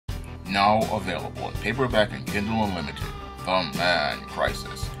Now available in paperback and Kindle Unlimited, The Man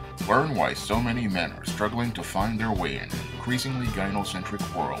Crisis. Learn why so many men are struggling to find their way in an increasingly gynocentric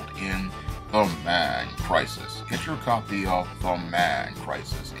world in The Man Crisis. Get your copy of The Man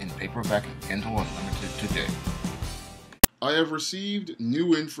Crisis in paperback and Kindle Unlimited today. I have received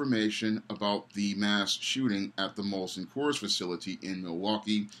new information about the mass shooting at the Molson Coors facility in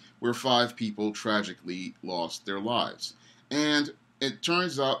Milwaukee, where 5 people tragically lost their lives. And it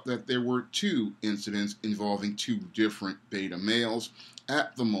turns out that there were 2 incidents involving 2 different beta males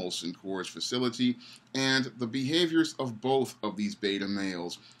at the Molson Coors facility, and the behaviors of both of these beta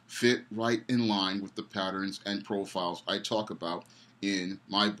males fit right in line with the patterns and profiles I talk about in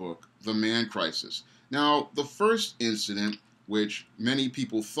my book, The Man Crisis. Now, the first incident, which many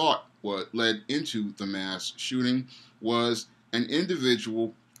people thought led into the mass shooting, was an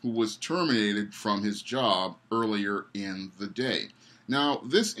individual who was terminated from his job earlier in the day. Now,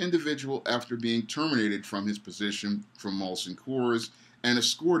 this individual, after being terminated from his position from Molson Coors and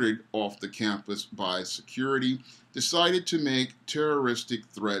escorted off the campus by security, decided to make terroristic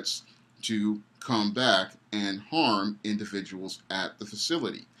threats to come back and harm individuals at the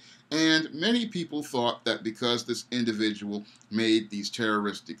facility. And many people thought that because this individual made these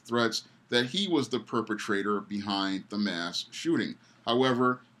terroristic threats, that he was the perpetrator behind the mass shooting.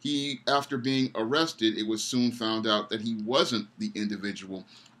 However, after being arrested, it was soon found out that he wasn't the individual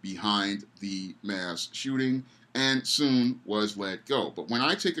behind the mass shooting, and soon was let go. But when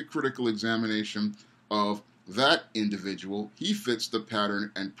I take a critical examination of that individual, he fits the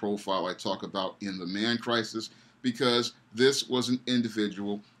pattern and profile I talk about in The Man Crisis, because this was an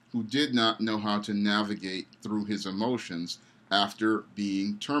individual who did not know how to navigate through his emotions after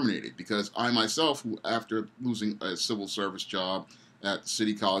being terminated. Because I myself, who after losing a civil service job at the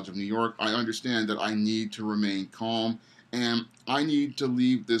City College of New York, I understand that I need to remain calm, and I need to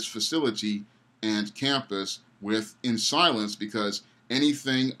leave this facility and campus in silence, because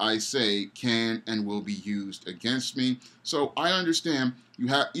anything I say can and will be used against me. So I understand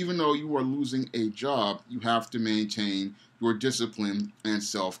even though you are losing a job, you have to maintain your discipline and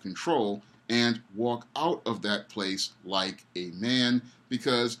self-control and walk out of that place like a man,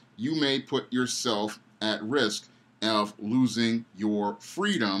 because you may put yourself at risk of losing your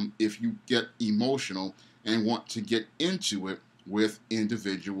freedom if you get emotional and want to get into it with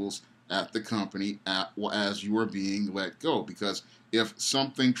individuals at the company as you are being let go. Because if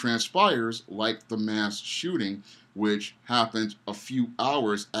something transpires like the mass shooting, which happened a few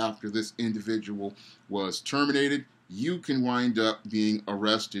hours after this individual was terminated, you can wind up being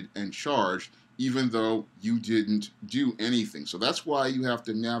arrested and charged even though you didn't do anything. So that's why you have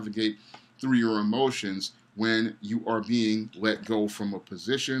to navigate through your emotions when you are being let go from a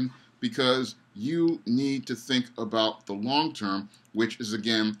position, because you need to think about the long term, which is,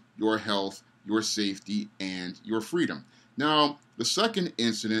 again, your health, your safety, and your freedom. Now, the second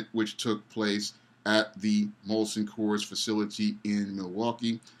incident, which took place at the Molson Coors facility in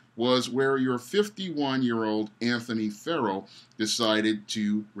Milwaukee, was where your 51-year-old Anthony Farrell decided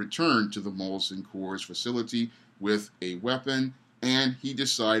to return to the Molson Coors facility with a weapon, and he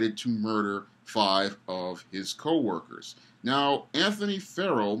decided to murder 5 of his co-workers. Now, Anthony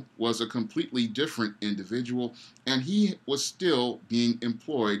Farrell was a completely different individual, and he was still being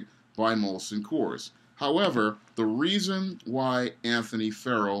employed by Molson Coors. However, the reason why Anthony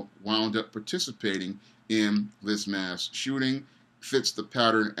Farrell wound up participating in this mass shooting fits the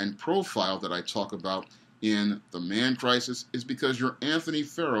pattern and profile that I talk about in The Man Crisis is because your Anthony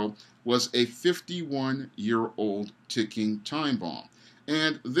Farrell was a 51-year-old ticking time bomb.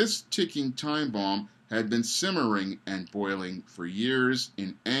 And this ticking time bomb had been simmering and boiling for years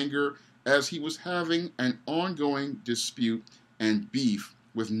in anger, as he was having an ongoing dispute and beef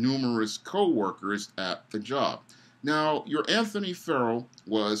with numerous co-workers at the job. Now, your Anthony Farrell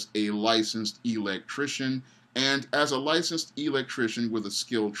was a licensed electrician, and as a licensed electrician with a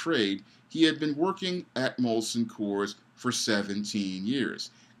skilled trade, he had been working at Molson Coors for 17 years.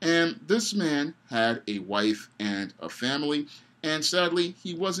 And this man had a wife and a family, and sadly,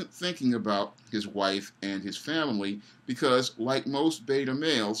 he wasn't thinking about his wife and his family because, like most beta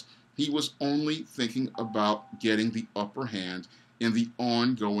males, he was only thinking about getting the upper hand in the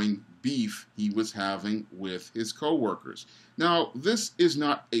ongoing beef he was having with his coworkers. Now, this is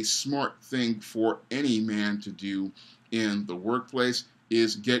not a smart thing for any man to do in the workplace,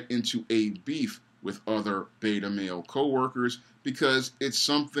 is get into a beef with other beta male coworkers, because it's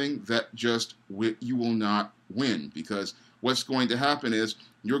something that just you will not win, because what's going to happen is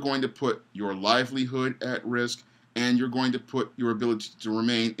you're going to put your livelihood at risk, and you're going to put your ability to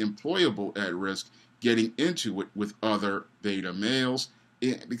remain employable at risk getting into it with other beta males,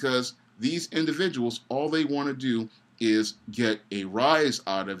 because these individuals, all they want to do is get a rise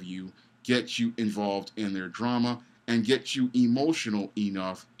out of you, get you involved in their drama, and get you emotional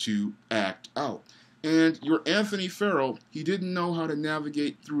enough to act out. And your Anthony Farrell, he didn't know how to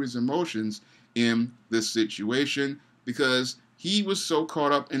navigate through his emotions in this situation because he was so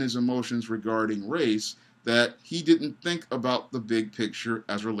caught up in his emotions regarding race that he didn't think about the big picture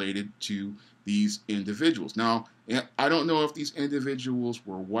as related to these individuals. Now, I don't know if these individuals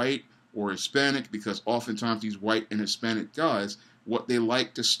were white or Hispanic, because oftentimes these white and Hispanic guys, what they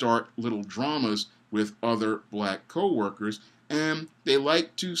like to start little dramas with other black co-workers, and they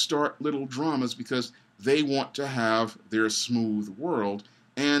like to start little dramas because they want to have their smooth world.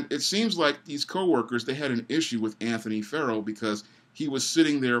 And it seems like these co-workers, they had an issue with Anthony Farrell because he was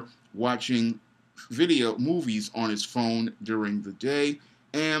sitting there watching movies on his phone during the day,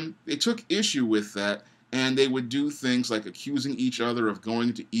 and they took issue with that, and they would do things like accusing each other of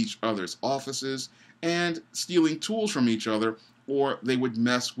going to each other's offices and stealing tools from each other, or they would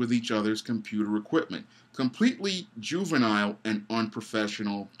mess with each other's computer equipment. Completely juvenile and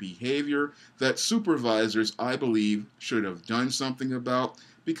unprofessional behavior that supervisors, I believe, should have done something about,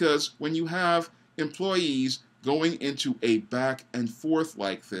 because when you have employees going into a back and forth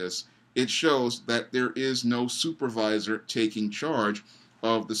like this, it shows that there is no supervisor taking charge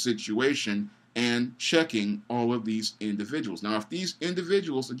of the situation and checking all of these individuals. Now, if these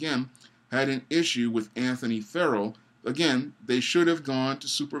individuals, again, had an issue with Anthony Farrell, again, they should have gone to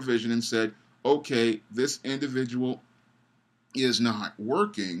supervision and said, okay, this individual is not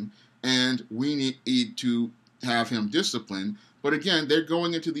working, and we need to have him disciplined. But again, they're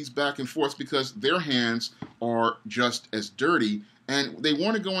going into these back and forths because their hands are just as dirty, and they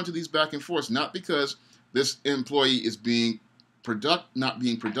want to go into these back and forths not because this employee is not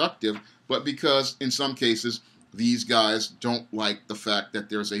being productive, but because in some cases these guys don't like the fact that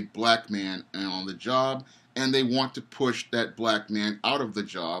there's a black man on the job, and they want to push that black man out of the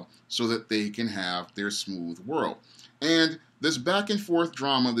job so that they can have their smooth world. And this back and forth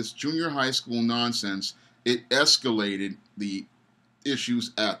drama, this junior high school nonsense, it escalated the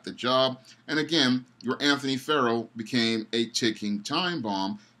issues at the job. And again, your Anthony Farrell became a ticking time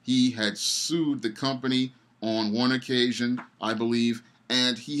bomb. He had sued the company on one occasion, I believe,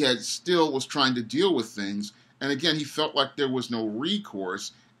 and he had still was trying to deal with things. And again, he felt like there was no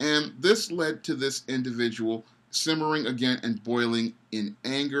recourse. And this led to this individual simmering again and boiling in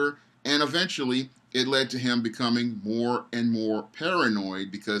anger. And eventually, it led to him becoming more and more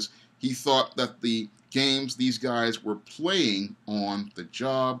paranoid because he thought that the games these guys were playing on the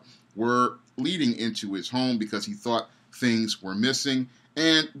job were leading into his home because he thought things were missing.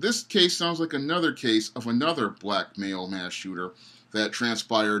 And this case sounds like another case of another black male mass shooter that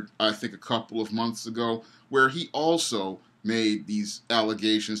transpired, I think, a couple of months ago, where he also made these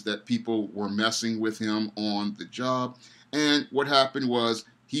allegations that people were messing with him on the job. And what happened was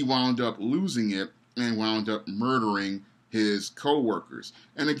he wound up losing it and wound up murdering his co-workers.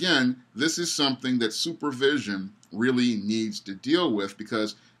 And again, this is something that supervision really needs to deal with,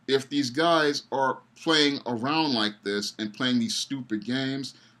 because if these guys are playing around like this and playing these stupid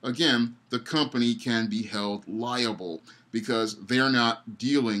games, again, the company can be held liable because they're not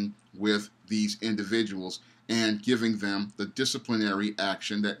dealing with these individuals and giving them the disciplinary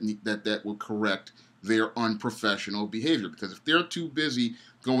action that will correct their unprofessional behavior. Because if they're too busy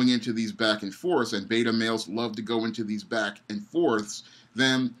going into these back and forths, and beta males love to go into these back and forths,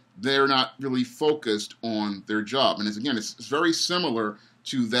 then they're not really focused on their job. And again, it's very similar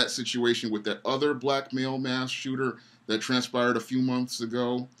to that situation with that other black male mass shooter that transpired a few months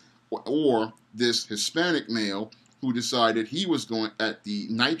ago, or this Hispanic male who decided he was going at the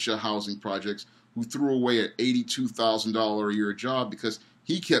NYCHA housing projects, who threw away an $82,000 a year job because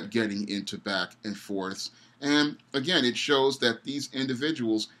he kept getting into back and forths. And again, it shows that these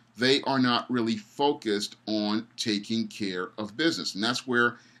individuals, they are not really focused on taking care of business. And that's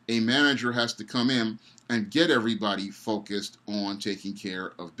where a manager has to come in and get everybody focused on taking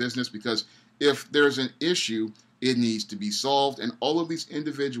care of business, because if there's an issue, it needs to be solved, and all of these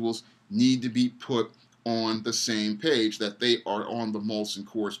individuals need to be put on the same page, that they are on the Molson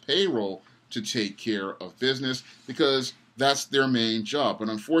Coors payroll to take care of business, because that's their main job. But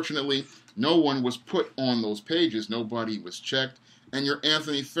unfortunately, no one was put on those pages. Nobody was checked. And your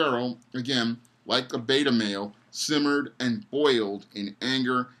Anthony Farrell, again, like a beta male, simmered and boiled in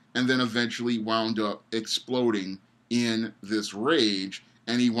anger, and then eventually wound up exploding in this rage.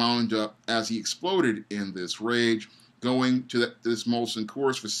 And he wound up, as he exploded in this rage, going to this Molson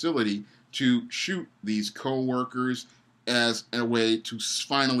Coors facility to shoot these co-workers as a way to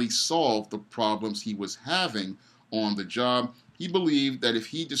finally solve the problems he was having on the job. he believed that if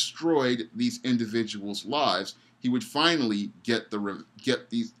he destroyed these individuals' lives, he would finally get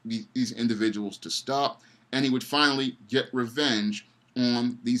these individuals to stop, and he would finally get revenge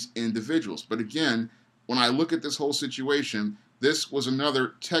on these individuals. But again, when I look at this whole situation, this was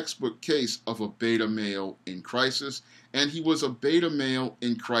another textbook case of a beta male in crisis, and he was a beta male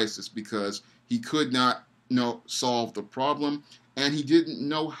in crisis because he could not solve the problem, and he didn't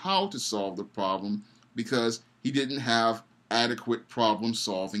know how to solve the problem because he didn't have adequate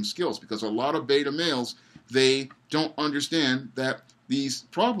problem-solving skills. Because a lot of beta males, they don't understand that these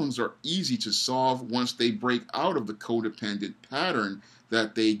problems are easy to solve once they break out of the codependent pattern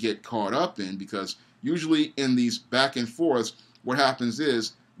that they get caught up in, because usually in these back and forths, what happens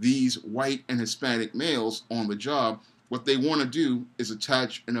is these white and Hispanic males on the job, what they want to do is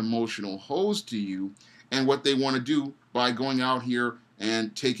attach an emotional hose to you, and what they want to do by going out here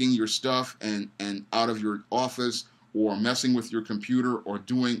and taking your stuff and out of your office or messing with your computer or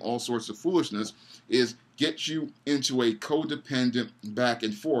doing all sorts of foolishness is get you into a codependent back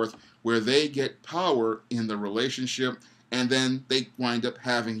and forth where they get power in the relationship, and then they wind up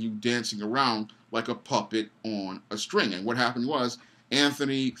having you dancing around like a puppet on a string. And what happened was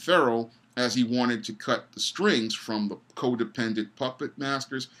Anthony Farrell, as he wanted to cut the strings from the codependent puppet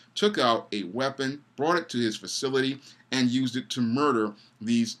masters, took out a weapon, brought it to his facility, and used it to murder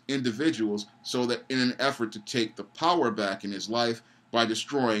these individuals, so that in an effort to take the power back in his life by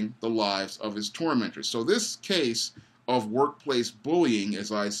destroying the lives of his tormentors. So this case of workplace bullying,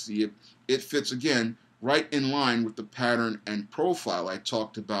 as I see it, it fits again right in line with the pattern and profile I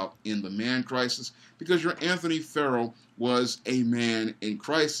talked about in the man crisis, because your Anthony Farrell was a man in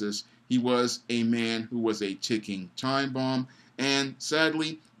crisis. He was a man who was a ticking time bomb, and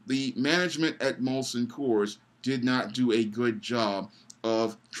sadly, the management at Molson Coors did not do a good job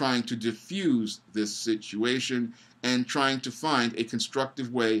of trying to diffuse this situation and trying to find a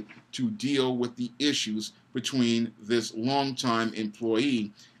constructive way to deal with the issues between this longtime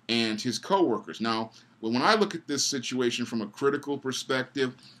employee and his coworkers. Now, when I look at this situation from a critical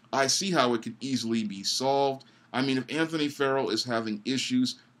perspective, I see how it could easily be solved. I mean, if Anthony Farrell is having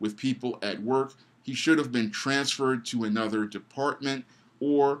issues with people at work, he should have been transferred to another department,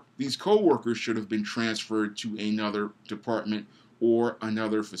 or these coworkers should have been transferred to another department or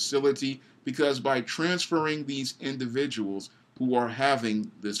another facility, because by transferring these individuals who are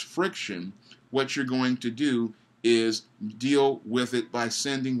having this friction, what you're going to do is deal with it by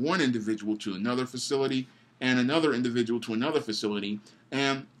sending one individual to another facility and another individual to another facility,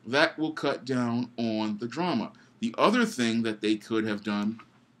 and that will cut down on the drama. The other thing that they could have done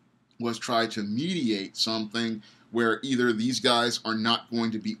was try to mediate something where either these guys are not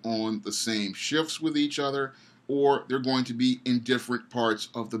going to be on the same shifts with each other, or they're going to be in different parts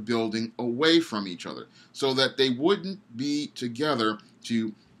of the building away from each other, so that they wouldn't be together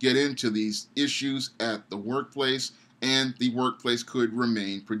to get into these issues at the workplace, and the workplace could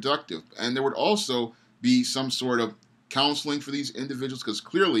remain productive. And there would also be some sort of counseling for these individuals, because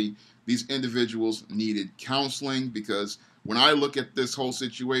clearly these individuals needed counseling. Because when I look at this whole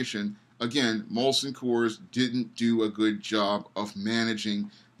situation, again, Molson Coors didn't do a good job of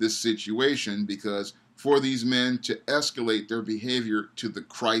managing this situation, because for these men to escalate their behavior to the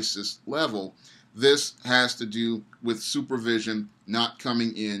crisis level, this has to do with supervision not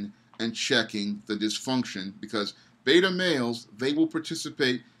coming in and checking the dysfunction, because beta males, they will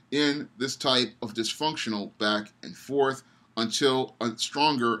participate in this type of dysfunctional back and forth until a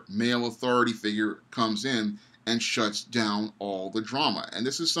stronger male authority figure comes in and shuts down all the drama. And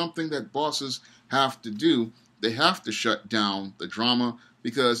this is something that bosses have to do. They have to shut down the drama,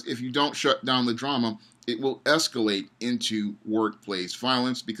 because if you don't shut down the drama, it will escalate into workplace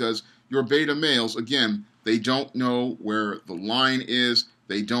violence, because your beta males, again, they don't know where the line is,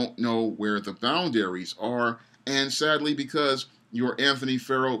 they don't know where the boundaries are, and sadly, because your Anthony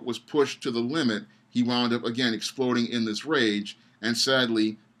Farrell was pushed to the limit, he wound up, again, exploding in this rage, and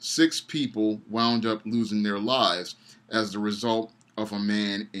sadly, 6 people wound up losing their lives as the result of a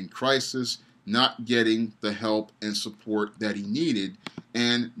man in crisis not getting the help and support that he needed,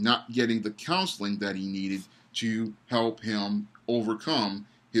 and not getting the counseling that he needed to help him overcome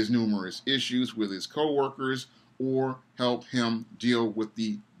his numerous issues with his coworkers, or help him deal with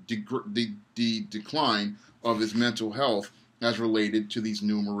the decline of his mental health as related to these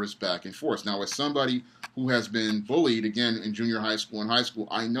numerous back and forths. Now, as somebody who has been bullied, again, in junior high school and high school,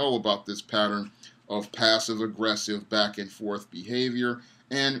 I know about this pattern of passive-aggressive back and forth behavior.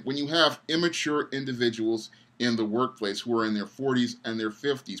 And when you have immature individuals in the workplace who are in their 40s and their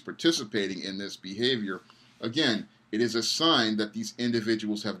 50s participating in this behavior, again, it is a sign that these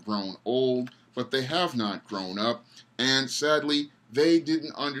individuals have grown old, but they have not grown up, and sadly, they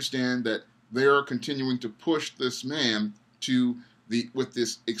didn't understand that they are continuing to push this man with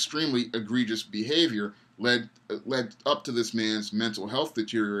this extremely egregious behavior led up to this man's mental health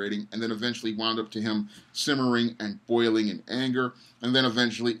deteriorating, and then eventually wound up to him simmering and boiling in anger, and then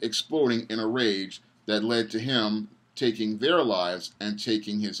eventually exploding in a rage that led to him taking their lives and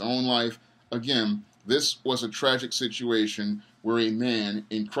taking his own life. Again, this was a tragic situation where a man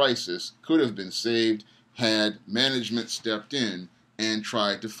in crisis could have been saved had management stepped in and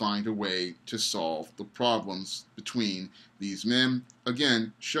tried to find a way to solve the problems between these men.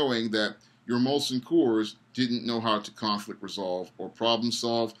 Again, showing that your Molson Coors didn't know how to conflict resolve or problem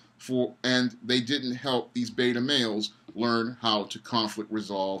solve, and they didn't help these beta males learn how to conflict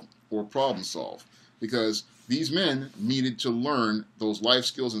resolve or problem solve. Because these men needed to learn those life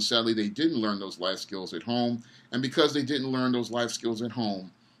skills, and sadly they didn't learn those life skills at home. And because they didn't learn those life skills at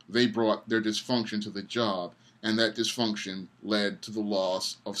home, they brought their dysfunction to the job, and that dysfunction led to the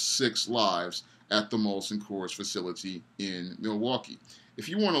loss of 6 lives at the Molson Coors facility in Milwaukee. If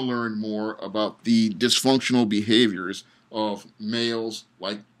you want to learn more about the dysfunctional behaviors of males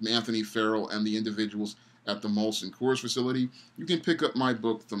like Anthony Farrell and the individuals at the Molson Coors facility, you can pick up my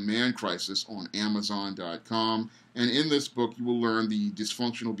book, The Man Crisis, on Amazon.com. And in this book, you will learn the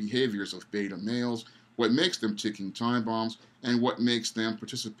dysfunctional behaviors of beta males, what makes them ticking time bombs, and what makes them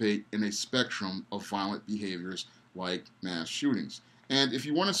participate in a spectrum of violent behaviors like mass shootings. And if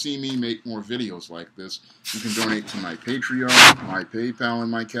you want to see me make more videos like this, you can donate to my Patreon, my PayPal, and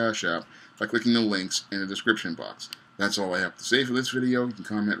my Cash App by clicking the links in the description box. That's all I have to say for this video. You can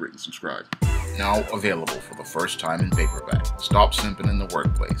comment, rate, and subscribe. Now available for the first time in paperback. Stop Simping in the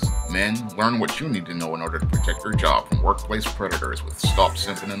Workplace. Men, learn what you need to know in order to protect your job from workplace predators with Stop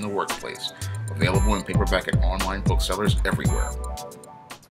Simping in the Workplace. Available in paperback at online booksellers everywhere.